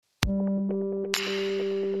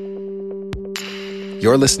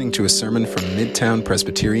You're listening to a sermon from Midtown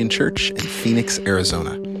Presbyterian Church in Phoenix,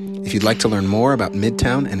 Arizona. If you'd like to learn more about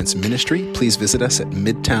Midtown and its ministry, please visit us at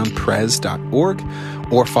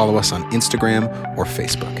midtownpres.org or follow us on Instagram or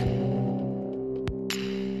Facebook.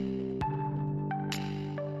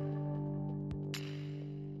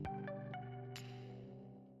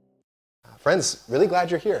 Friends, really glad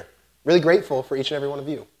you're here. Really grateful for each and every one of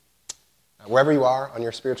you. Wherever you are on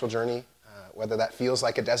your spiritual journey, whether that feels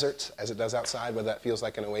like a desert as it does outside, whether that feels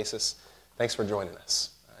like an oasis, thanks for joining us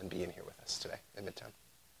and being here with us today in Midtown.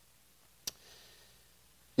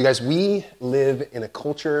 You guys, we live in a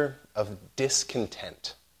culture of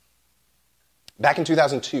discontent. Back in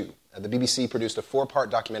 2002, the BBC produced a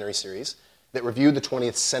 4-part documentary series that reviewed the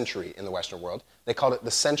 20th century in the Western world. They called it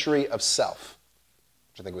The Century of Self,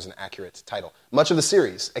 which I think was an accurate title. Much of the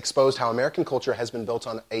series exposed how American culture has been built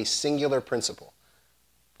on a singular principle,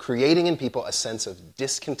 creating in people a sense of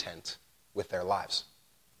discontent with their lives.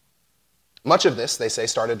 Much of this, they say,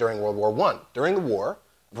 started during World War I. During the war,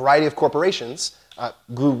 a variety of corporations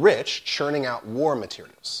grew rich churning out war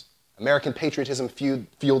materials. American patriotism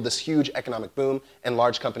fueled this huge economic boom, and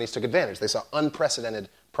large companies took advantage. They saw unprecedented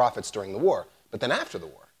profits during the war. But then after the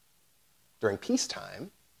war, during peacetime,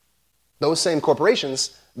 those same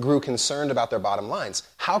corporations grew concerned about their bottom lines.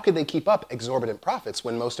 How could they keep up exorbitant profits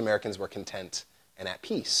when most Americans were content and at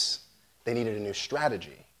peace? They needed a new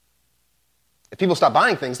strategy. If people stopped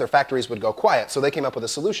buying things, their factories would go quiet, so they came up with a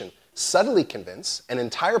solution: subtly convince an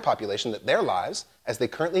entire population that their lives, as they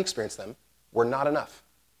currently experience them, were not enough,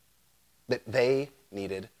 that they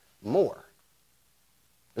needed more.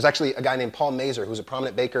 There's actually a guy named Paul Mazur, who's a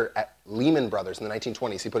prominent baker at Lehman Brothers in the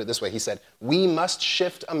 1920s. He put it this way. He said, "We must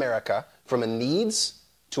shift America from a needs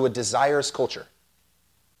to a desires culture.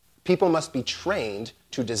 People must be trained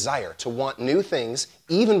to desire, to want new things,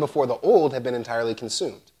 even before the old have been entirely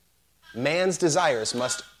consumed. Man's desires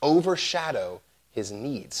must overshadow his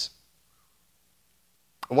needs."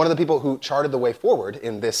 And one of the people who charted the way forward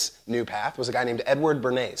in this new path was a guy named Edward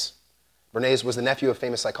Bernays. Bernays was the nephew of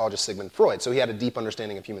famous psychologist Sigmund Freud, so he had a deep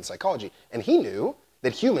understanding of human psychology. And he knew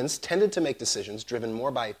that humans tended to make decisions driven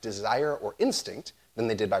more by desire or instinct than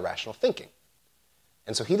they did by rational thinking.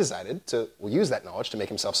 And so he decided to use that knowledge to make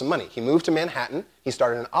himself some money. He moved to Manhattan, he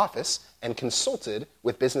started an office, and consulted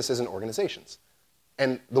with businesses and organizations.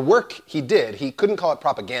 And the work he did, he couldn't call it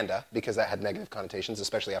propaganda because that had negative connotations,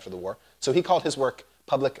 especially after the war. So he called his work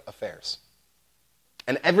public affairs.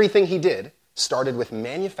 And everything he did started with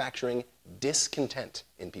manufacturing discontent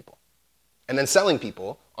in people, and then selling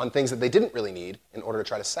people on things that they didn't really need in order to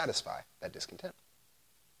try to satisfy that discontent.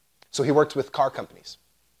 So he worked with car companies.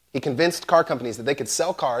 He convinced car companies that they could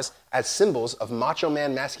sell cars as symbols of macho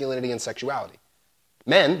man masculinity and sexuality.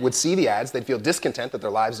 Men would see the ads, they'd feel discontent that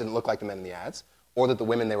their lives didn't look like the men in the ads, or that the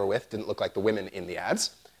women they were with didn't look like the women in the ads,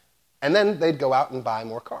 and then they'd go out and buy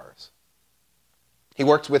more cars. He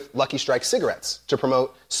worked with Lucky Strike cigarettes to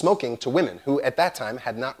promote smoking to women who at that time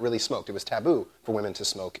had not really smoked. It was taboo for women to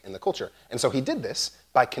smoke in the culture. And so he did this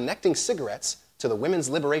by connecting cigarettes to the women's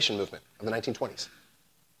liberation movement of the 1920s.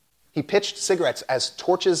 He pitched cigarettes as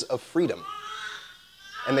torches of freedom.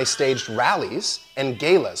 And they staged rallies and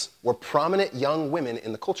galas where prominent young women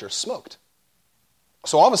in the culture smoked.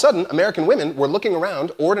 So all of a sudden, American women were looking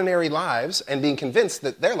around ordinary lives and being convinced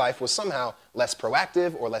that their life was somehow less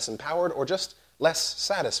proactive or less empowered or just less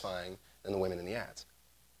satisfying than the women in the ads.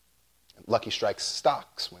 Lucky Strike's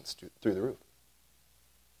stocks went through the roof.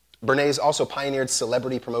 Bernays also pioneered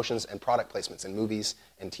celebrity promotions and product placements in movies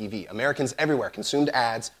and TV. Americans everywhere consumed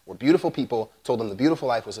ads where beautiful people told them the beautiful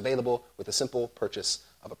life was available with the simple purchase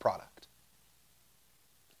of a product.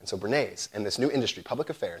 And so Bernays and this new industry, public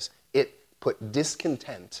affairs, it put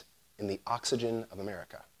discontent in the oxygen of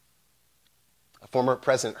America. Former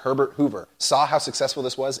President Herbert Hoover saw how successful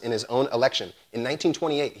this was in his own election. In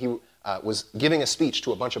 1928, he was giving a speech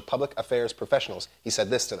to a bunch of public affairs professionals. He said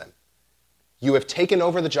this to them: "You have taken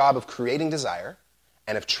over the job of creating desire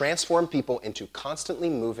and have transformed people into constantly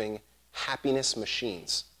moving happiness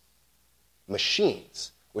machines.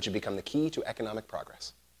 Machines which have become the key to economic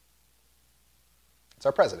progress." It's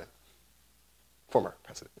our president, former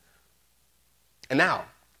president. And now,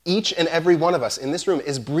 each and every one of us in this room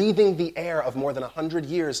is breathing the air of more than 100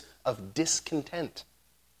 years of discontent.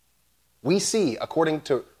 We see, according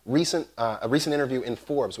to a recent interview in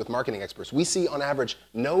Forbes with marketing experts, we see on average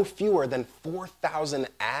no fewer than 4,000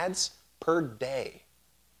 ads per day,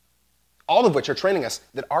 all of which are training us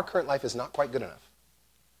that our current life is not quite good enough.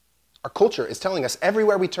 Our culture is telling us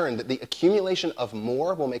everywhere we turn that the accumulation of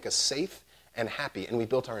more will make us safe and happy, and we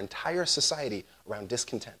built our entire society around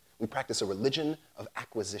discontent. We practice a religion of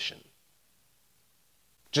acquisition.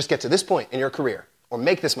 Just get to this point in your career, or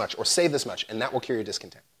make this much, or save this much, and that will cure your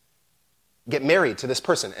discontent. Get married to this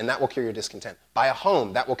person, and that will cure your discontent. Buy a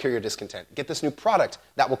home, that will cure your discontent. Get this new product,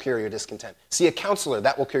 that will cure your discontent. See a counselor,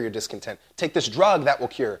 that will cure your discontent. Take this drug, that will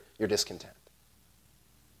cure your discontent.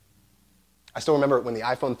 I still remember when the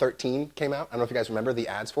iPhone 13 came out. I don't know if you guys remember the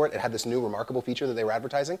ads for it. It had this new remarkable feature that they were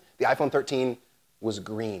advertising. The iPhone 13 was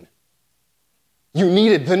green. You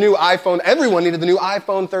needed the new iPhone. Everyone needed the new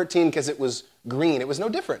iPhone 13 because it was green. It was no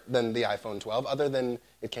different than the iPhone 12 other than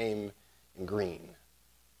it came in green.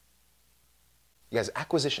 You guys,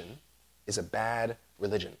 acquisition is a bad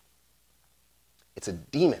religion. It's a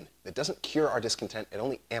demon that doesn't cure our discontent. It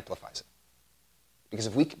only amplifies it. Because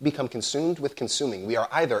if we become consumed with consuming, we are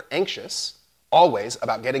either anxious always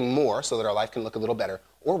about getting more so that our life can look a little better,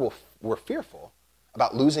 or we're fearful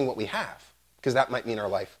about losing what we have, because that might mean our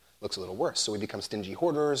life looks a little worse. So we become stingy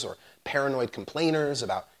hoarders or paranoid complainers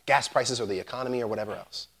about gas prices or the economy or whatever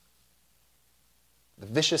else. The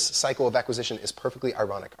vicious cycle of acquisition is perfectly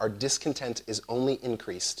ironic. Our discontent is only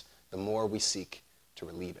increased the more we seek to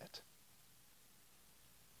relieve it.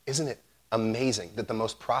 Isn't it amazing that the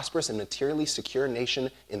most prosperous and materially secure nation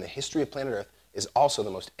in the history of planet Earth is also the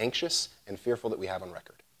most anxious and fearful that we have on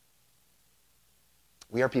record?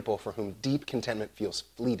 We are people for whom deep contentment feels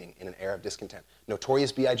fleeting in an era of discontent.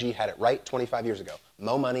 Notorious B.I.G. had it right 25 years ago.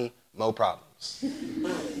 Mo money, mo problems.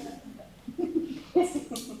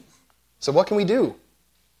 So what can we do?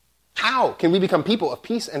 How can we become people of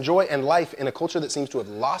peace and joy and life in a culture that seems to have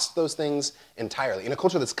lost those things entirely, in a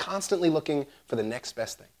culture that's constantly looking for the next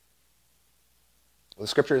best thing? Well, the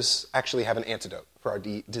scriptures actually have an antidote for our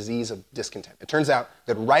disease of discontent. It turns out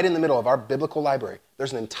that right in the middle of our biblical library,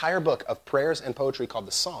 there's an entire book of prayers and poetry called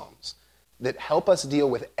the Psalms that help us deal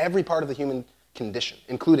with every part of the human condition,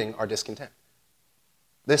 including our discontent.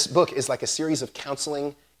 This book is like a series of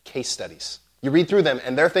counseling case studies. You read through them,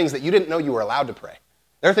 and there are things that you didn't know you were allowed to pray.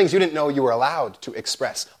 There are things you didn't know you were allowed to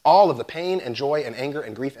express. All of the pain and joy and anger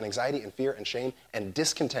and grief and anxiety and fear and shame and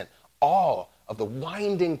discontent, all of the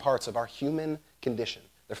winding parts of our human condition,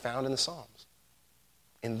 they're found in the Psalms,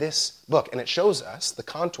 in this book. And it shows us the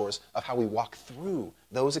contours of how we walk through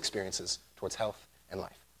those experiences towards health and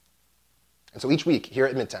life. And so each week here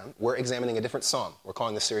at Midtown, we're examining a different psalm. We're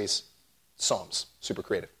calling this series Psalms, super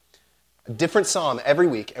creative. A different psalm every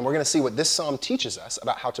week, and we're going to see what this psalm teaches us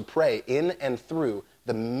about how to pray in and through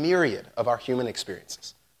the myriad of our human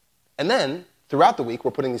experiences. And then, throughout the week,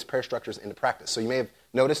 we're putting these prayer structures into practice. So you may have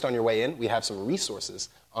noticed on your way in, we have some resources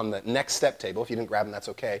on the next step table. If you didn't grab them, that's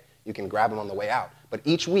okay. You can grab them on the way out. But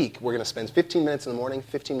each week, we're going to spend 15 minutes in the morning,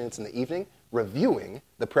 15 minutes in the evening, reviewing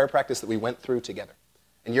the prayer practice that we went through together.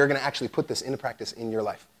 And you're going to actually put this into practice in your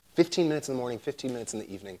life. 15 minutes in the morning, 15 minutes in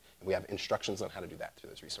the evening, and we have instructions on how to do that through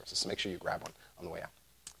those resources. So make sure you grab one on the way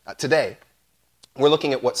out. Today, we're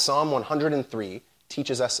looking at what Psalm 103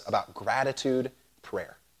 teaches us about gratitude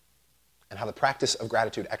prayer and how the practice of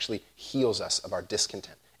gratitude actually heals us of our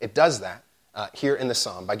discontent. It does that here in the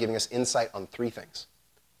psalm by giving us insight on three things.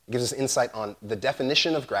 It gives us insight on the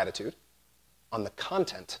definition of gratitude, on the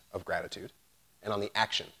content of gratitude, and on the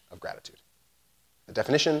action of gratitude. The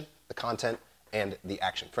definition, the content, and the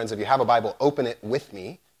action. Friends, if you have a Bible, open it with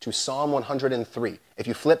me to Psalm 103. If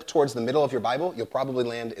you flip towards the middle of your Bible, you'll probably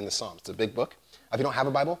land in the Psalms. It's a big book. If you don't have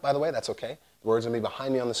a Bible, by the way, that's okay. The words are going to be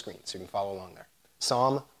behind me on the screen, so you can follow along there.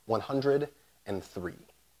 Psalm 103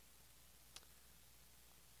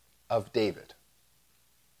 of David.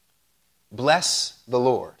 Bless the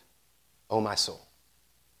Lord, O my soul,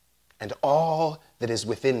 and all that is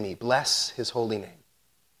within me. Bless his holy name.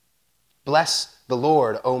 Bless the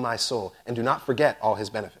Lord, O my soul, and do not forget all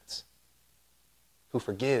his benefits, who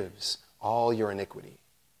forgives all your iniquity,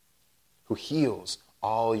 who heals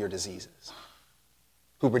all your diseases,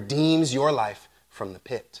 who redeems your life from the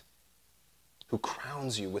pit, who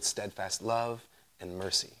crowns you with steadfast love and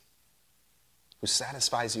mercy, who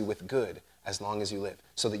satisfies you with good as long as you live,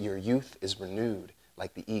 so that your youth is renewed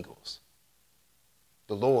like the eagles.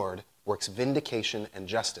 The Lord works vindication and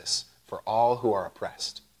justice for all who are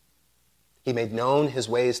oppressed. He made known his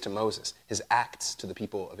ways to Moses, his acts to the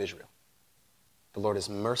people of Israel. The Lord is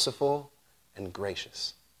merciful and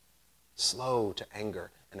gracious, slow to anger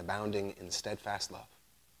and abounding in steadfast love.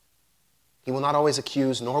 He will not always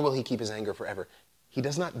accuse, nor will he keep his anger forever. He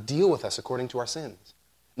does not deal with us according to our sins,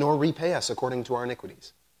 nor repay us according to our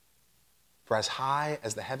iniquities. For as high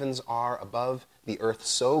as the heavens are above the earth,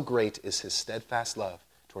 so great is his steadfast love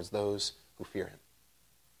towards those who fear him.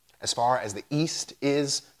 As far as the east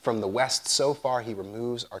is from the west, so far he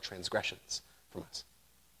removes our transgressions from us.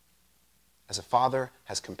 As a father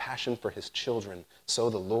has compassion for his children, so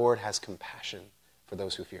the Lord has compassion for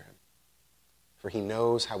those who fear him. For he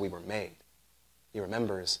knows how we were made. He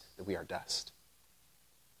remembers that we are dust.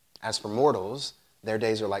 As for mortals, their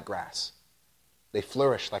days are like grass. They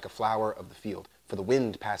flourish like a flower of the field, for the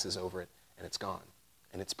wind passes over it, and it's gone,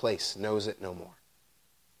 and its place knows it no more.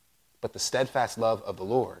 But the steadfast love of the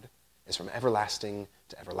Lord is from everlasting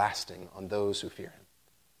to everlasting on those who fear him,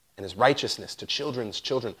 and his righteousness to children's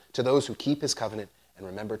children, to those who keep his covenant and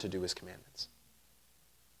remember to do his commandments.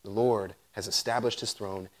 The Lord has established his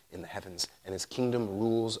throne in the heavens, and his kingdom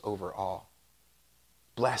rules over all.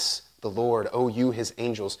 Bless the Lord, O you his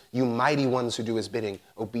angels, you mighty ones who do his bidding,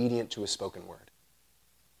 obedient to his spoken word.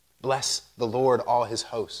 Bless the Lord, all his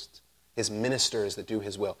hosts, his ministers that do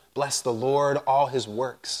his will. Bless the Lord, all his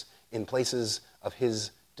works in places of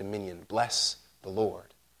his dominion. Bless the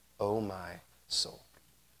Lord, O my soul.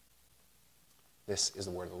 This is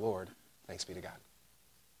the word of the Lord. Thanks be to God.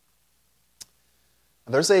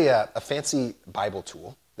 There's a fancy Bible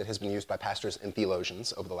tool that has been used by pastors and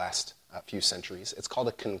theologians over the last few centuries. It's called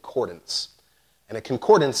a concordance. And a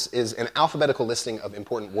concordance is an alphabetical listing of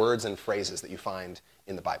important words and phrases that you find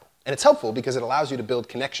in the Bible. And it's helpful because it allows you to build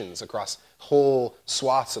connections across whole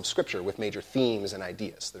swaths of Scripture with major themes and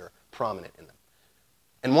ideas that are prominent in them.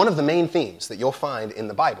 And one of the main themes that you'll find in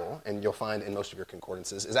the Bible, and you'll find in most of your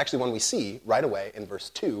concordances, is actually one we see right away in verse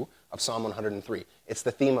 2 of Psalm 103. It's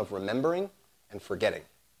the theme of remembering and forgetting.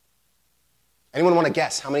 Anyone want to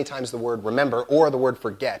guess how many times the word remember or the word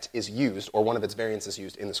forget is used, or one of its variants is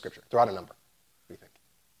used in the Scripture? Throw out a number. What do you think?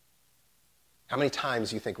 How many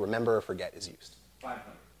times do you think remember or forget is used? 500.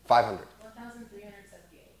 500.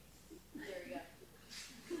 1,378. There you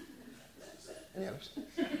go. Any others?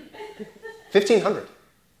 1,500.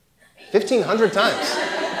 1,500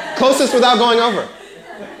 times. Closest without going over.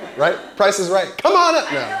 Right? Price is right. Come on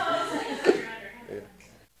up. No.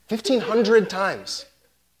 1,500 times.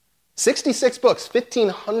 66 books,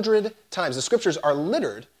 1,500 times. The Scriptures are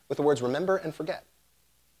littered with the words remember and forget.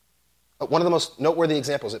 One of the most noteworthy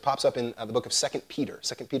examples, it pops up in the book of 2 Peter.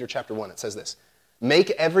 2 Peter chapter 1, it says this: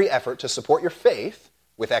 make every effort to support your faith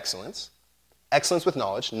with excellence, excellence with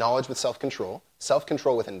knowledge, knowledge with self-control,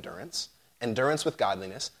 self-control with endurance, endurance with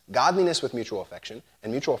godliness, godliness with mutual affection,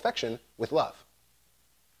 and mutual affection with love.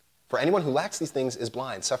 For anyone who lacks these things is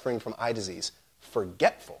blind, suffering from eye disease,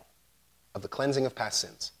 forgetful of the cleansing of past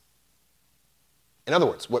sins. In other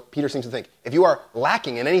words, what Peter seems to think, if you are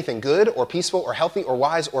lacking in anything good or peaceful or healthy or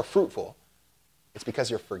wise or fruitful, it's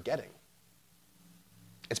because you're forgetting.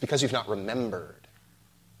 It's because you've not remembered.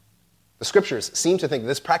 The Scriptures seem to think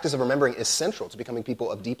this practice of remembering is central to becoming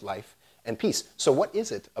people of deep life and peace. So what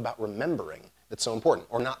is it about remembering that's so important,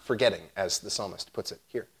 or not forgetting, as the psalmist puts it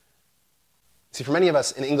here? See, for many of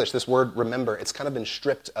us in English, this word remember, it's kind of been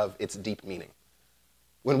stripped of its deep meaning.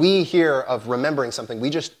 When we hear of remembering something,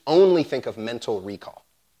 we just only think of mental recall,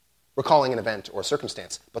 recalling an event or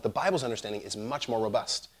circumstance. But the Bible's understanding is much more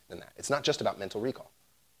robust than that. It's not just about mental recall.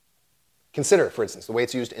 Consider, for instance, the way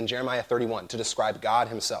it's used in Jeremiah 31 to describe God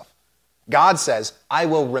himself. God says, I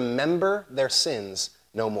will remember their sins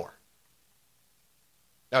no more.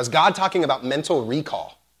 Now, is God talking about mental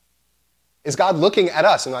recall? Is God looking at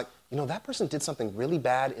us and like, that person did something really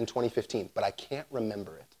bad in 2015, but I can't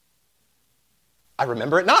remember it. I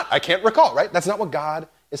remember it not. I can't recall, right? That's not what God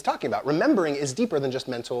is talking about. Remembering is deeper than just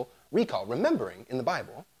mental recall. Remembering in the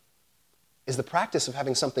Bible is the practice of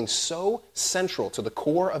having something so central to the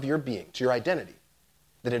core of your being, to your identity,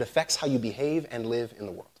 that it affects how you behave and live in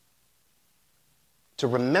the world. To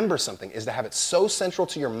remember something is to have it so central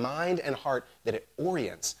to your mind and heart that it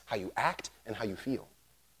orients how you act and how you feel.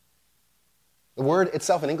 The word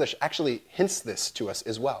itself in English actually hints this to us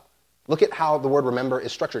as well. Look at how the word remember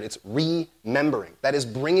is structured. It's remembering. That is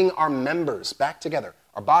bringing our members back together,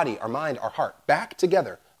 our body, our mind, our heart, back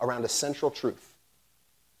together around a central truth.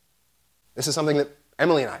 This is something that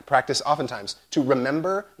Emily and I practice oftentimes, to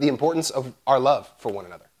remember the importance of our love for one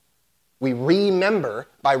another. We remember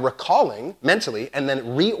by recalling mentally and then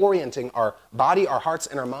reorienting our body, our hearts,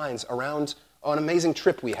 and our minds around an amazing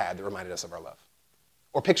trip we had that reminded us of our love,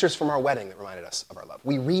 or pictures from our wedding that reminded us of our love.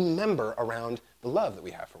 We remember around the love that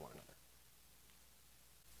we have for one another.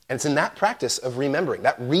 And it's in that practice of remembering,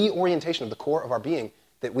 that reorientation of the core of our being,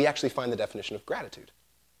 that we actually find the definition of gratitude.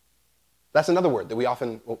 That's another word that we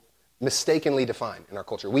often mistakenly define in our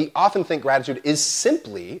culture. We often think gratitude is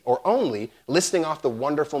simply or only listing off the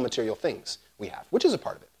wonderful material things we have, which is a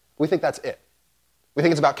part of it. We think that's it. We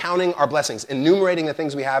think it's about counting our blessings, enumerating the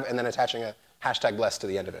things we have, and then attaching a hashtag blessed to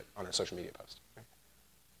the end of it on our social media post.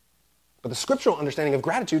 But the scriptural understanding of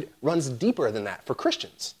gratitude runs deeper than that for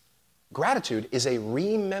Christians. Gratitude is a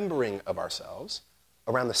remembering of ourselves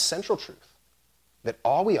around the central truth that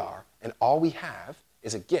all we are and all we have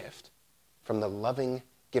is a gift from the loving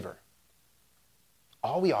giver.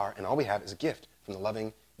 All we are and all we have is a gift from the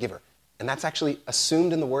loving giver. And that's actually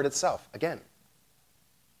assumed in the word itself, again.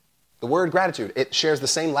 The word gratitude, it shares the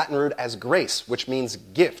same Latin root as grace, which means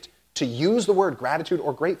gift. To use the word gratitude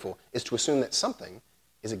or grateful is to assume that something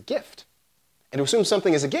is a gift. And to assume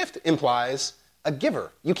something is a gift implies a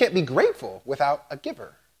giver. You can't be grateful without a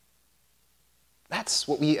giver. That's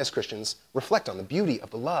what we as Christians reflect on, the beauty of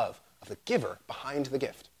the love of the giver behind the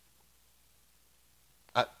gift.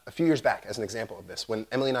 A few years back, as an example of this, when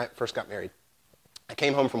Emily and I first got married, I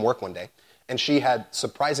came home from work one day, and she had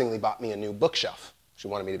surprisingly bought me a new bookshelf. She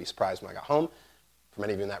wanted me to be surprised when I got home. For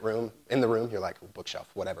many of you in the room, you're like, bookshelf,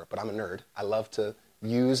 whatever. But I'm a nerd. I love to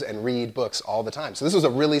use and read books all the time. So this was a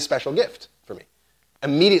really special gift for me.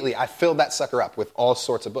 Immediately, I filled that sucker up with all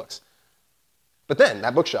sorts of books. But then,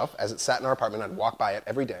 that bookshelf, as it sat in our apartment, I'd walk by it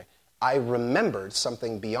every day, I remembered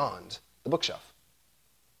something beyond the bookshelf.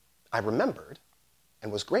 I remembered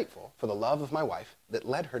and was grateful for the love of my wife that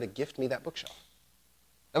led her to gift me that bookshelf.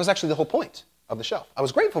 That was actually the whole point of the shelf. I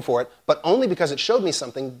was grateful for it, but only because it showed me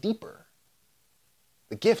something deeper.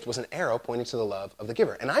 The gift was an arrow pointing to the love of the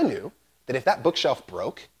giver. And I knew that if that bookshelf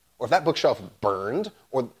broke, or if that bookshelf burned,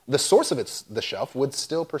 or the source of the shelf would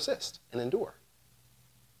still persist and endure.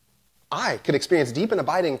 I could experience deep and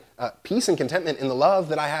abiding peace and contentment in the love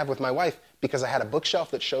that I have with my wife because I had a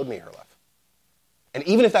bookshelf that showed me her love. And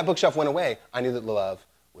even if that bookshelf went away, I knew that the love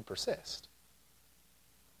would persist.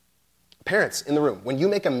 Parents in the room, when you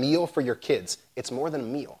make a meal for your kids, it's more than a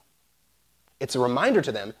meal. It's a reminder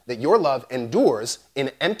to them that your love endures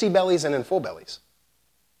in empty bellies and in full bellies.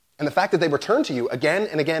 And the fact that they return to you again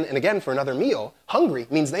and again and again for another meal, hungry,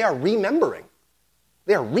 means they are remembering.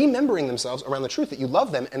 They are remembering themselves around the truth that you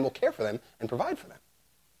love them and will care for them and provide for them.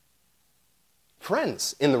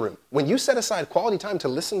 Friends in the room, when you set aside quality time to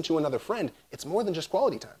listen to another friend, it's more than just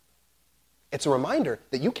quality time. It's a reminder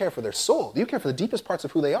that you care for their soul, that you care for the deepest parts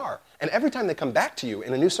of who they are. And every time they come back to you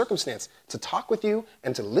in a new circumstance to talk with you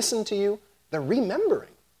and to listen to you, they're remembering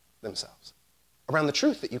themselves around the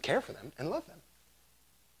truth that you care for them and love them.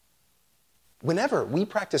 Whenever we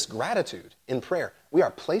practice gratitude in prayer, we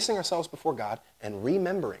are placing ourselves before God and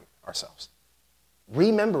remembering ourselves.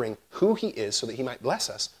 Remembering who he is so that he might bless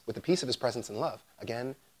us with the peace of his presence and love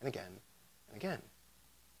again and again and again.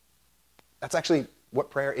 That's actually what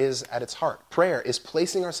prayer is at its heart. Prayer is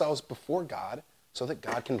placing ourselves before God so that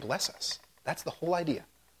God can bless us. That's the whole idea.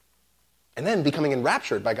 And then becoming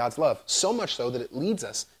enraptured by God's love, so much so that it leads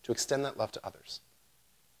us to extend that love to others.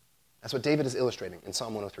 That's what David is illustrating in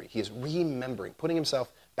Psalm 103. He is remembering, putting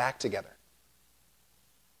himself back together.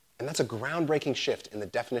 And that's a groundbreaking shift in the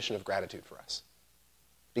definition of gratitude for us.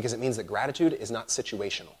 Because it means that gratitude is not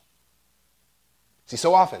situational. See,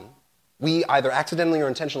 so often, we either accidentally or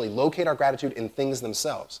intentionally locate our gratitude in things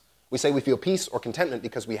themselves. We say we feel peace or contentment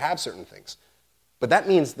because we have certain things. But that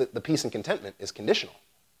means that the peace and contentment is conditional.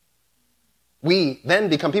 We then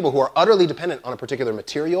become people who are utterly dependent on a particular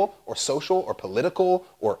material or social or political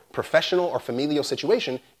or professional or familial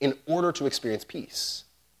situation in order to experience peace.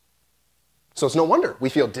 So it's no wonder we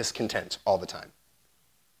feel discontent all the time.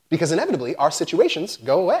 Because inevitably, our situations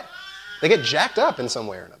go away. They get jacked up in some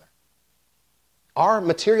way or another. Our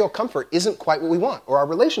material comfort isn't quite what we want, or our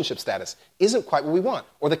relationship status isn't quite what we want,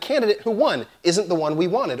 or the candidate who won isn't the one we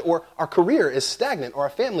wanted, or our career is stagnant, or our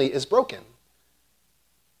family is broken.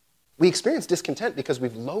 We experience discontent because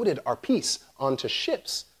we've loaded our peace onto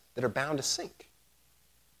ships that are bound to sink.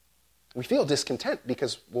 We feel discontent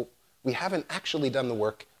because we haven't actually done the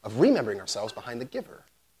work of remembering ourselves behind the giver.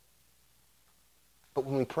 But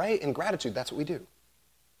when we pray in gratitude, that's what we do.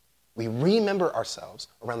 We remember ourselves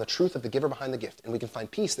around the truth of the giver behind the gift, and we can find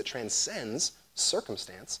peace that transcends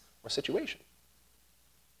circumstance or situation.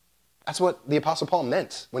 That's what the Apostle Paul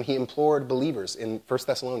meant when he implored believers in 1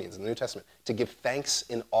 Thessalonians in the New Testament to give thanks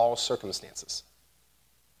in all circumstances.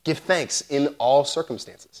 Give thanks in all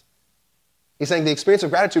circumstances. He's saying the experience of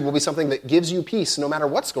gratitude will be something that gives you peace no matter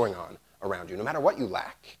what's going on around you, no matter what you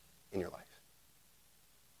lack in your life.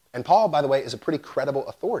 And Paul, by the way, is a pretty credible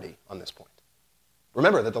authority on this point.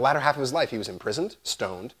 Remember that the latter half of his life, he was imprisoned,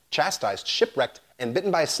 stoned, chastised, shipwrecked, and bitten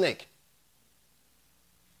by a snake.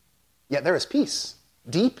 Yet there is peace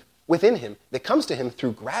deep within him that comes to him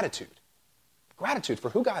through gratitude. Gratitude for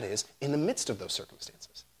who God is in the midst of those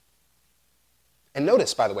circumstances. And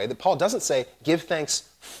notice, by the way, that Paul doesn't say, give thanks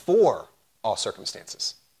for all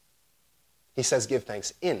circumstances. He says, give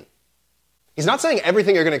thanks in. He's not saying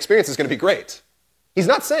everything you're going to experience is going to be great. He's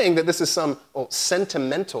not saying that this is some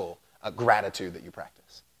sentimental gratitude that you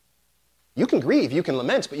practice. You can grieve, you can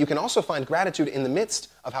lament, but you can also find gratitude in the midst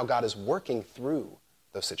of how God is working through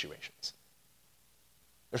those situations.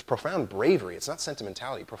 There's profound bravery. It's not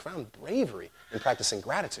sentimentality. Profound bravery in practicing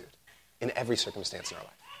gratitude in every circumstance in our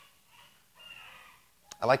life.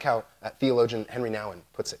 I like how theologian Henry Nouwen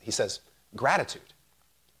puts it. He says, gratitude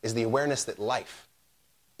is the awareness that life,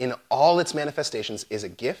 in all its manifestations, is a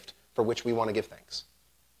gift for which we want to give thanks.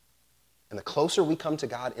 And the closer we come to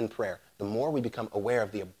God in prayer, the more we become aware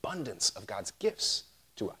of the abundance of God's gifts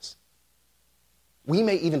to us. We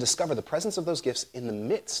may even discover the presence of those gifts in the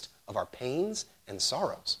midst of our pains and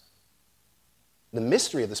sorrows. The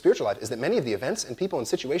mystery of the spiritual life is that many of the events and people and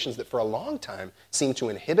situations that for a long time seem to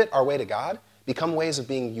inhibit our way to God become ways of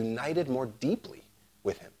being united more deeply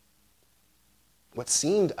with Him. What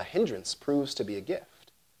seemed a hindrance proves to be a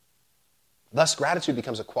gift. Thus, gratitude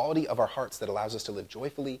becomes a quality of our hearts that allows us to live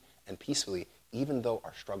joyfully and peacefully, even though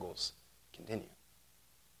our struggles continue.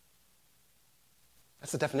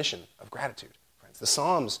 That's the definition of gratitude, friends. The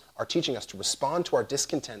Psalms are teaching us to respond to our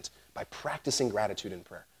discontent by practicing gratitude in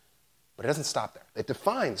prayer. But it doesn't stop there. It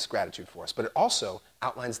defines gratitude for us, but it also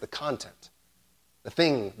outlines the content, the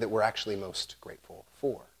thing that we're actually most grateful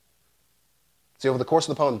for. See, over the course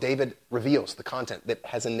of the poem, David reveals the content that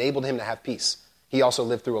has enabled him to have peace. He also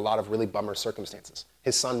lived through a lot of really bummer circumstances.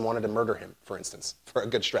 His son wanted to murder him, for instance, for a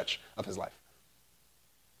good stretch of his life.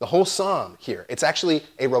 The whole psalm here, it's actually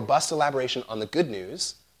a robust elaboration on the good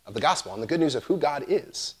news of the gospel, on the good news of who God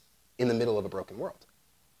is in the middle of a broken world.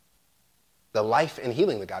 The life and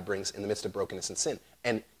healing that God brings in the midst of brokenness and sin.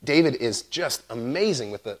 And David is just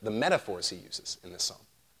amazing with the metaphors he uses in this psalm.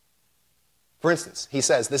 For instance, he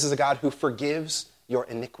says, this is a God who forgives your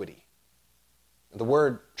iniquity. The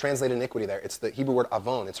word translated iniquity there, it's the Hebrew word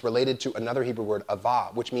avon. It's related to another Hebrew word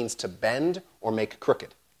avah, which means to bend or make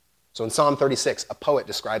crooked. So in Psalm 36, a poet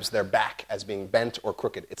describes their back as being bent or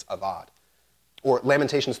crooked. It's avad. Or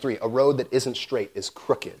Lamentations 3, a road that isn't straight is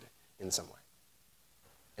crooked in some way.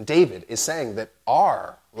 And David is saying that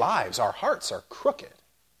our lives, our hearts are crooked.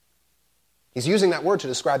 He's using that word to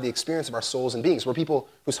describe the experience of our souls and beings. We're people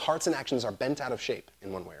whose hearts and actions are bent out of shape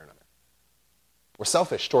in one way or another. We're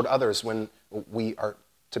selfish toward others when we are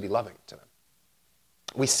to be loving to them.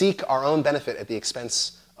 We seek our own benefit at the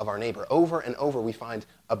expense of our neighbor. Over and over we find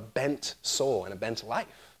a bent soul and a bent life.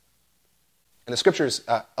 And the scriptures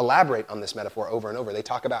elaborate on this metaphor over and over. They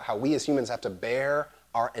talk about how we as humans have to bear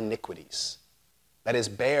our iniquities. That is,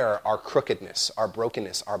 bear our crookedness, our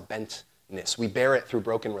brokenness, our bentness. We bear it through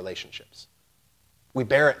broken relationships. We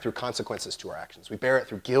bear it through consequences to our actions. We bear it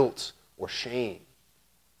through guilt or shame.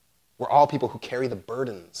 We're all people who carry the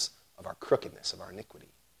burdens of our crookedness, of our iniquity.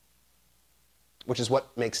 Which is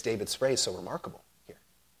what makes David's phrase so remarkable here.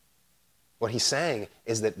 What he's saying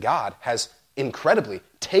is that God has incredibly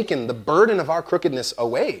taken the burden of our crookedness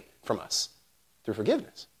away from us through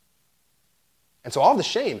forgiveness. And so all the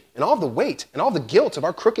shame and all the weight and all the guilt of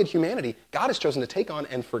our crooked humanity, God has chosen to take on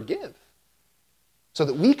and forgive so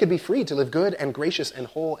that we could be free to live good and gracious and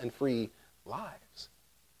whole and free lives.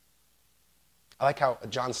 I like how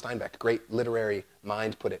John Steinbeck, great literary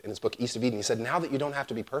mind, put it in his book East of Eden. He said, now that you don't have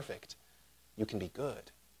to be perfect, you can be good.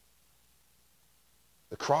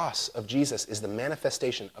 The cross of Jesus is the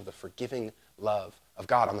manifestation of the forgiving love of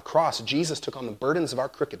God. On the cross, Jesus took on the burdens of our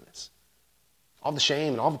crookedness. All the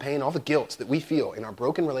shame and all the pain, all the guilt that we feel in our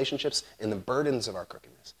broken relationships and the burdens of our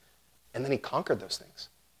crookedness. And then he conquered those things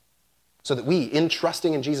so that we, in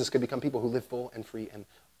trusting in Jesus, could become people who live full and free and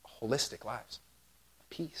holistic lives of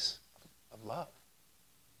peace, of love.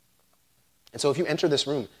 And so if you enter this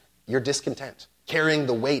room, you're discontent, carrying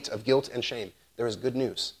the weight of guilt and shame, there is good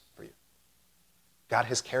news for you. God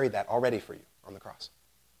has carried that already for you on the cross.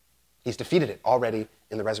 He's defeated it already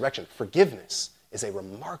in the resurrection. Forgiveness is a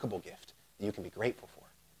remarkable gift that you can be grateful for.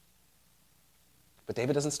 But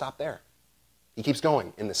David doesn't stop there. He keeps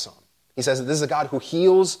going in this psalm. He says that this is a God who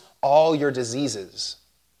heals all your diseases.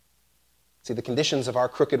 See, the conditions of our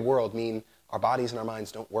crooked world mean our bodies and our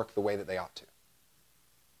minds don't work the way that they ought to.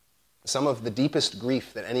 Some of the deepest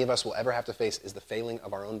grief that any of us will ever have to face is the failing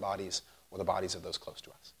of our own bodies or the bodies of those close to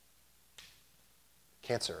us.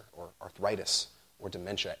 Cancer or arthritis or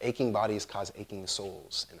dementia. Aching bodies cause aching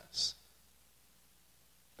souls in us.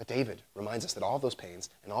 But David reminds us that all those pains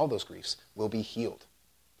and all those griefs will be healed,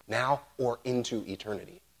 now or into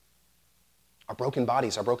eternity. Our broken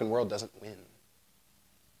bodies, our broken world doesn't win.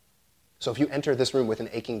 So if you enter this room with an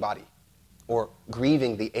aching body, or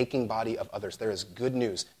grieving the aching body of others, there is good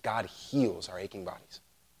news. God heals our aching bodies.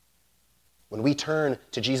 When we turn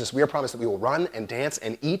to Jesus, we are promised that we will run and dance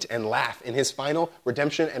and eat and laugh in his final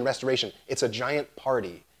redemption and restoration. It's a giant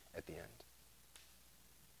party at the end.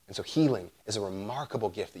 And so healing is a remarkable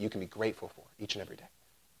gift that you can be grateful for each and every day.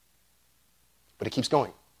 But it keeps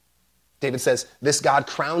going. David says, this God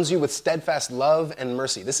crowns you with steadfast love and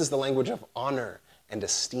mercy. This is the language of honor and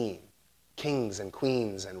esteem, kings and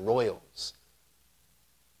queens and royals.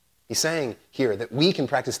 He's saying here that we can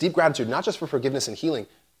practice deep gratitude, not just for forgiveness and healing,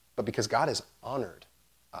 but because God has honored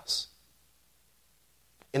us.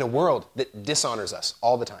 In a world that dishonors us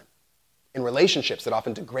all the time, in relationships that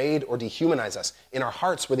often degrade or dehumanize us, in our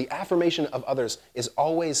hearts where the affirmation of others is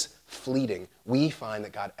always fleeting, we find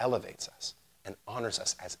that God elevates us and honors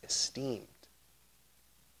us as esteemed.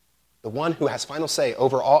 The one who has final say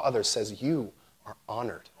over all others says, you are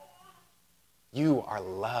honored. You are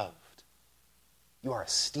loved. You are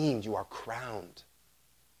esteemed. You are crowned.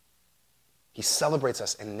 He celebrates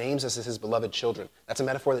us and names us as his beloved children. That's a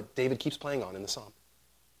metaphor that David keeps playing on in the psalm.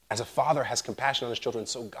 As a father has compassion on his children,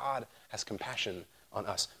 so God has compassion on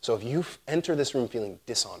us. So if you enter this room feeling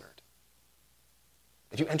dishonored,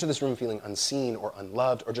 if you enter this room feeling unseen or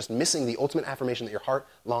unloved or just missing the ultimate affirmation that your heart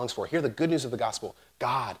longs for, hear the good news of the gospel.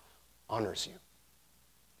 God honors you.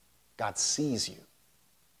 God sees you.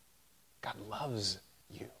 God loves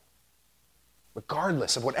you.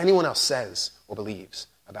 Regardless of what anyone else says or believes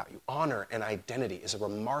about you, honor and identity is a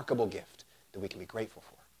remarkable gift that we can be grateful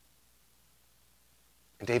for.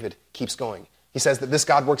 And David keeps going. He says that this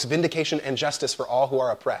God works vindication and justice for all who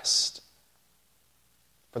are oppressed,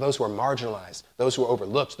 for those who are marginalized, those who are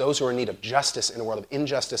overlooked, those who are in need of justice in a world of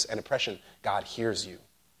injustice and oppression. God hears you,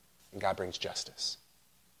 and God brings justice.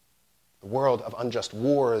 The world of unjust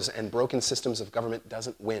wars and broken systems of government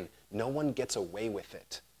doesn't win. No one gets away with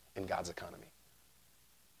it in God's economy.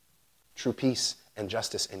 True peace and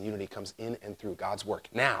justice and unity comes in and through God's work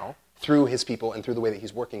now, through his people and through the way that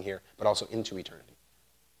he's working here, but also into eternity.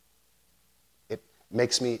 It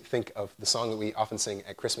makes me think of the song that we often sing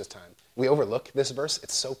at Christmas time. We overlook this verse.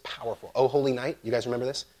 It's so powerful. Oh, holy night. You guys remember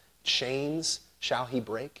this? Chains shall he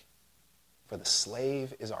break, for the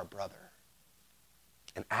slave is our brother.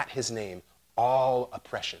 And at his name, all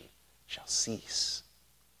oppression shall cease.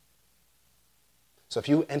 So if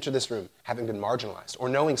you enter this room having been marginalized or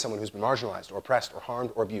knowing someone who's been marginalized or oppressed or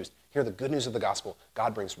harmed or abused, hear the good news of the gospel.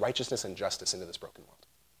 God brings righteousness and justice into this broken world.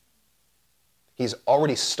 He's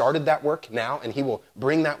already started that work now, and he will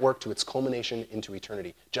bring that work to its culmination into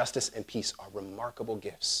eternity. Justice and peace are remarkable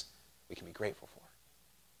gifts we can be grateful for.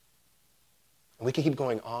 And we can keep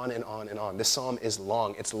going on and on and on. This psalm is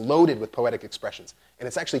long. It's loaded with poetic expressions. And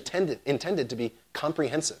it's actually intended to be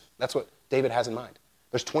comprehensive. That's what David has in mind.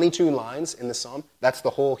 There's 22 lines in this psalm. That's the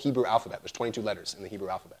whole Hebrew alphabet. There's 22 letters in the Hebrew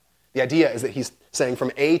alphabet. The idea is that he's saying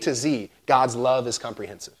from A to Z, God's love is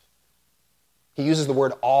comprehensive. He uses the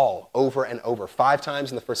word all over and over, 5 times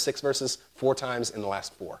in the first 6 verses, 4 times in the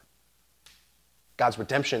last 4. God's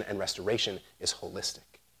redemption and restoration is holistic.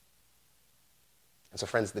 And so,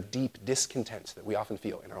 friends, the deep discontent that we often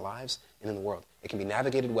feel in our lives and in the world, it can be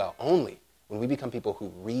navigated well only when we become people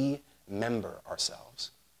who remember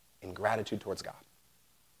ourselves in gratitude towards God.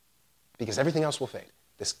 Because everything else will fade.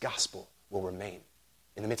 This gospel will remain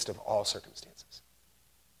in the midst of all circumstances.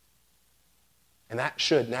 And that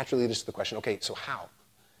should naturally lead us to the question, okay, so how?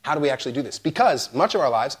 How do we actually do this? Because much of our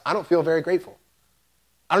lives, I don't feel very grateful.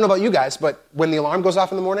 I don't know about you guys, but when the alarm goes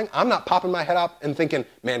off in the morning, I'm not popping my head up and thinking,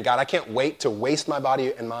 man, God, I can't wait to waste my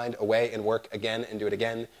body and mind away and work again and do it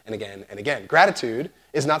again and again and again. Gratitude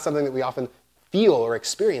is not something that we often feel or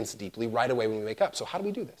experience deeply right away when we wake up. So how do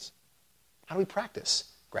we do this? How do we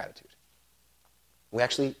practice gratitude? We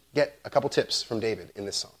actually get a couple tips from David in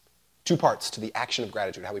this psalm. 2 parts to the action of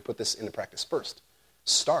gratitude, how we put this into practice. First,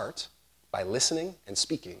 start by listening and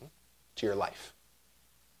speaking to your life.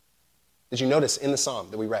 Did you notice in the psalm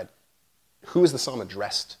that we read, who is the psalm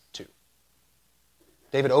addressed to?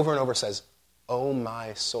 David over and over says, "O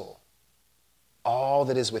my soul, all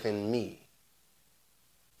that is within me."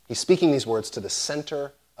 He's speaking these words to the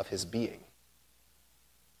center of his being.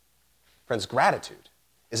 Friends, gratitude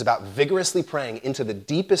is about vigorously praying into the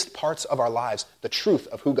deepest parts of our lives the truth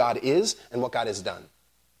of who God is and what God has done.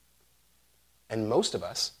 And most of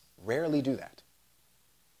us rarely do that.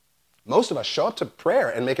 Most of us show up to prayer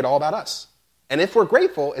and make it all about us. And if we're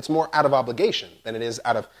grateful, it's more out of obligation than it is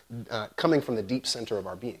out of coming from the deep center of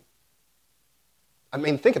our being. I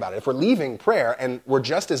mean, think about it. If we're leaving prayer and we're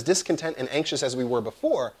just as discontent and anxious as we were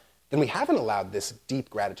before, then we haven't allowed this deep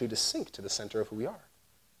gratitude to sink to the center of who we are.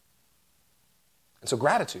 And so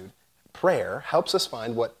gratitude, prayer, helps us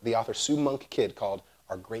find what the author Sue Monk Kidd called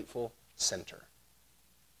our grateful center.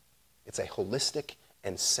 It's a holistic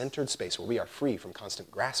and centered space where we are free from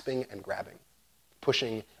constant grasping and grabbing,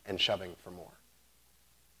 pushing and shoving for more.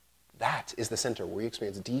 That is the center where we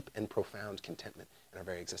experience deep and profound contentment in our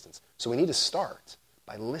very existence. So we need to start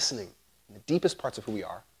by listening in the deepest parts of who we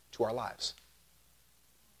are to our lives.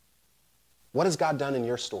 What has God done in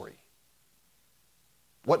your story?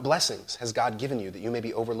 What blessings has God given you that you may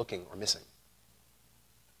be overlooking or missing?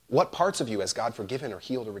 What parts of you has God forgiven or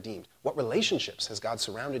healed or redeemed? What relationships has God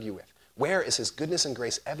surrounded you with? Where is his goodness and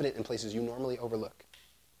grace evident in places you normally overlook?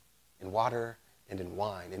 In water and in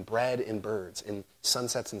wine, in bread and birds, in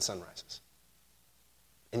sunsets and sunrises.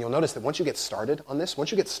 And you'll notice that once you get started on this,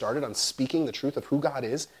 once you get started on speaking the truth of who God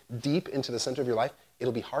is deep into the center of your life,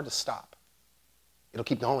 it'll be hard to stop. It'll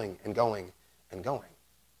keep going and going and going.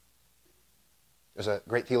 There's a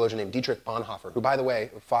great theologian named Dietrich Bonhoeffer, who, by the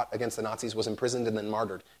way, fought against the Nazis, was imprisoned and then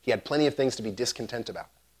martyred. He had plenty of things to be discontent about.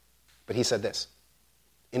 But he said this: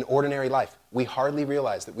 in ordinary life, we hardly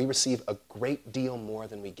realize that we receive a great deal more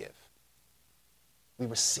than we give. We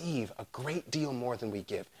receive a great deal more than we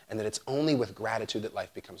give, and that it's only with gratitude that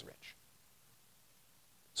life becomes rich.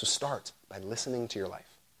 So start by listening to your life.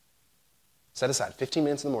 Set aside 15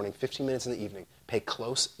 minutes in the morning, 15 minutes in the evening. Pay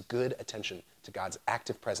close, good attention to God's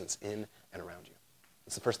active presence in and around you.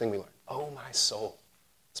 That's the first thing we learn. Oh, my soul.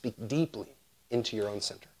 Speak deeply into your own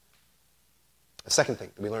center. The second thing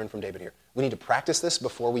that we learn from David here, we need to practice this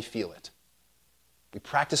before we feel it. We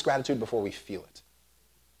practice gratitude before we feel it.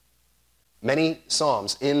 Many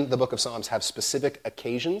psalms in the book of Psalms have specific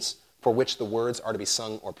occasions for which the words are to be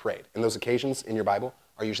sung or prayed. And those occasions in your Bible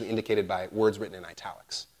are usually indicated by words written in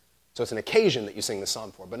italics. So it's an occasion that you sing the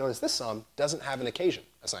psalm for. But notice this psalm doesn't have an occasion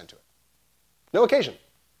assigned to it. No occasion.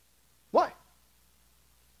 Why?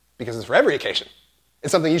 Because it's for every occasion.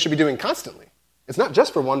 It's something you should be doing constantly. It's not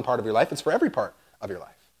just for one part of your life, it's for every part of your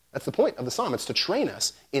life. That's the point of the psalm. It's to train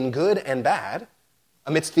us in good and bad,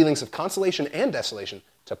 amidst feelings of consolation and desolation,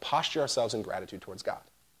 to posture ourselves in gratitude towards God.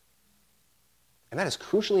 And that is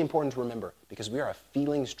crucially important to remember because we are a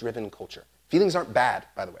feelings-driven culture. Feelings aren't bad,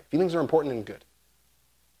 by the way. Feelings are important and good.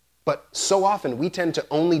 But so often we tend to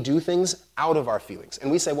only do things out of our feelings.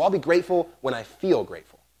 And we say, well, I'll be grateful when I feel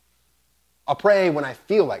grateful. I'll pray when I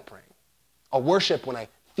feel like praying. I'll worship when I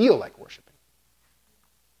feel like worshiping.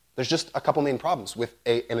 There's just a couple main problems with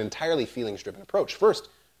an entirely feelings-driven approach. First,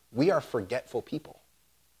 we are forgetful people.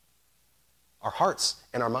 Our hearts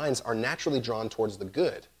and our minds are naturally drawn towards the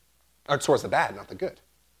good, or towards the bad, not the good.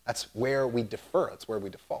 That's where we defer. That's where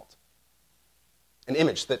we default. An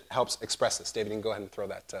image that helps express this. David, you can go ahead and throw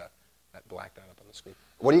that black dot up on the screen.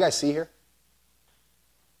 What do you guys see here?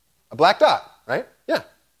 A black dot, right? Yeah.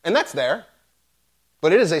 And that's there.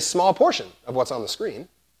 But it is a small portion of what's on the screen.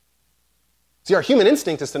 See, our human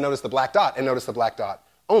instinct is to notice the black dot and notice the black dot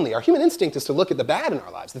only. Our human instinct is to look at the bad in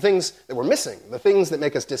our lives, the things that we're missing, the things that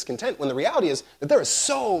make us discontent, when the reality is that there is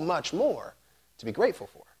so much more to be grateful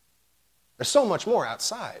for. There's so much more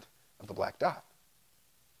outside of the black dot.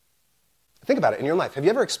 Think about it in your life. Have you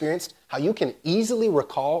ever experienced how you can easily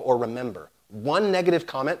recall or remember one negative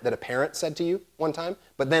comment that a parent said to you one time,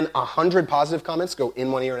 but then 100 positive comments go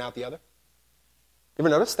in one ear and out the other? You ever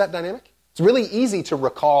notice that dynamic? It's really easy to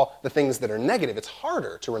recall the things that are negative. It's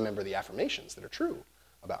harder to remember the affirmations that are true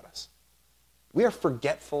about us. We are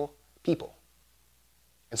forgetful people.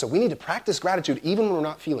 And so we need to practice gratitude even when we're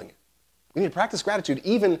not feeling it. We need to practice gratitude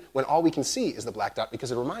even when all we can see is the black dot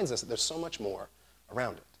because it reminds us that there's so much more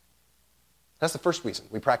around it. That's the first reason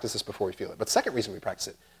we practice this before we feel it. But the second reason we practice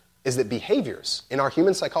it is that behaviors, in our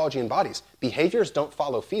human psychology and bodies, behaviors don't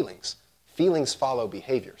follow feelings. Feelings follow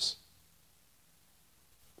behaviors.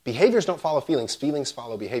 Behaviors don't follow feelings. Feelings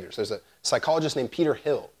follow behaviors. There's a psychologist named Peter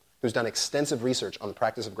Hill who's done extensive research on the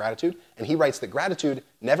practice of gratitude, and he writes that gratitude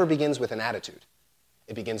never begins with an attitude.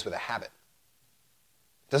 It begins with a habit.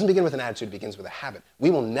 It doesn't begin with an attitude, it begins with a habit.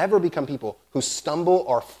 We will never become people who stumble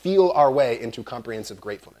or feel our way into comprehensive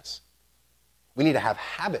gratefulness. We need to have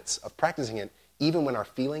habits of practicing it even when our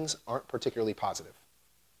feelings aren't particularly positive.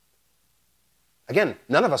 Again,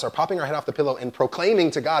 none of us are popping our head off the pillow and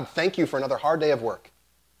proclaiming to God, thank you for another hard day of work.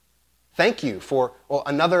 Thank you for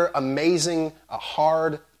another amazing,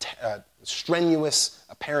 hard, strenuous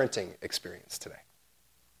parenting experience today.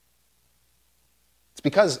 It's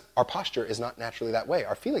because our posture is not naturally that way.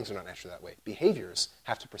 Our feelings are not naturally that way. Behaviors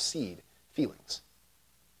have to precede feelings.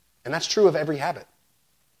 And that's true of every habit.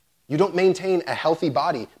 You don't maintain a healthy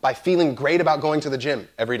body by feeling great about going to the gym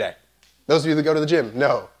every day. Those of you that go to the gym,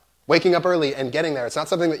 no. Waking up early and getting there, it's not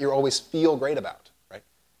something that you always feel great about, right?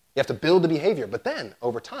 You have to build the behavior. But then,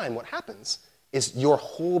 over time, what happens is your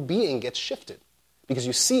whole being gets shifted because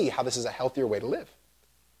you see how this is a healthier way to live.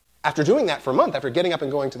 After doing that for a month, after getting up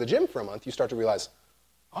and going to the gym for a month, you start to realize,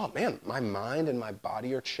 oh man, my mind and my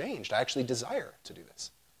body are changed. I actually desire to do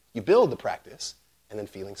this. You build the practice, and then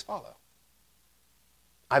feelings follow.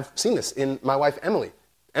 I've seen this in my wife, Emily.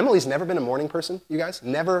 Emily's never been a morning person, you guys.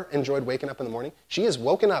 Never enjoyed waking up in the morning. She has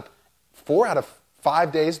woken up 4 out of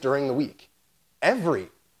 5 days during the week every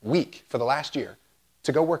week for the last year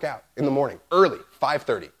to go work out in the morning, early,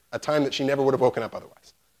 5:30, a time that she never would have woken up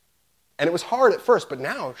otherwise. And it was hard at first, but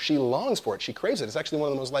now she longs for it. She craves it. It's actually one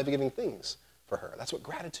of the most life-giving things for her. That's what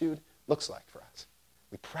gratitude looks like for us.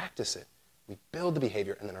 We practice it, we build the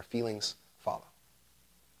behavior, and then our feelings follow.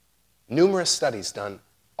 Numerous studies done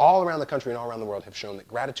all around the country and all around the world have shown that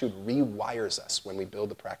gratitude rewires us when we build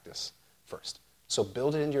the practice first. So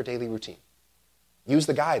build it into your daily routine. Use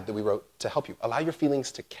the guide that we wrote to help you. Allow your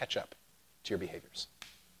feelings to catch up to your behaviors,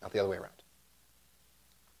 not the other way around.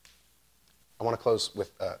 I want to close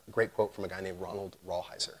with a great quote from a guy named Ronald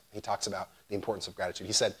Rolheiser. He talks about the importance of gratitude.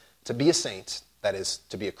 He said, to be a saint, that is,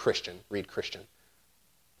 to be a Christian, read Christian,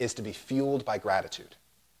 is to be fueled by gratitude,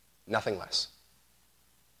 nothing less.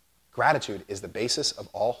 Gratitude is the basis of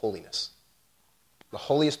all holiness. The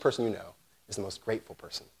holiest person you know is the most grateful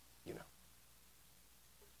person you know.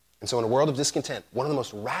 And so in a world of discontent, one of the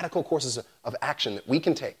most radical courses of action that we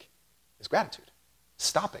can take is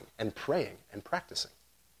stopping and praying and practicing.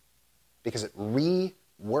 Because it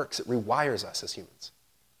reworks, it rewires us as humans.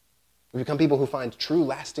 We become people who find true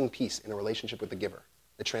lasting peace in a relationship with the giver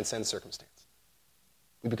that transcends circumstance.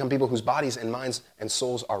 We become people whose bodies and minds and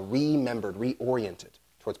souls are remembered, reoriented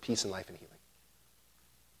towards peace and life and healing.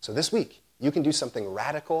 So this week, you can do something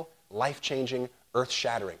radical, life-changing,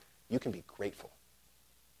 earth-shattering. You can be grateful.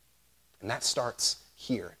 And that starts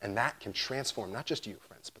here, and that can transform not just you,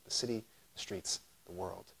 friends, but the city, the streets, the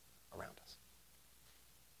world around us.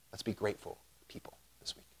 Let's be grateful people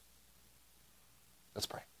this week. Let's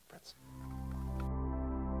pray, friends.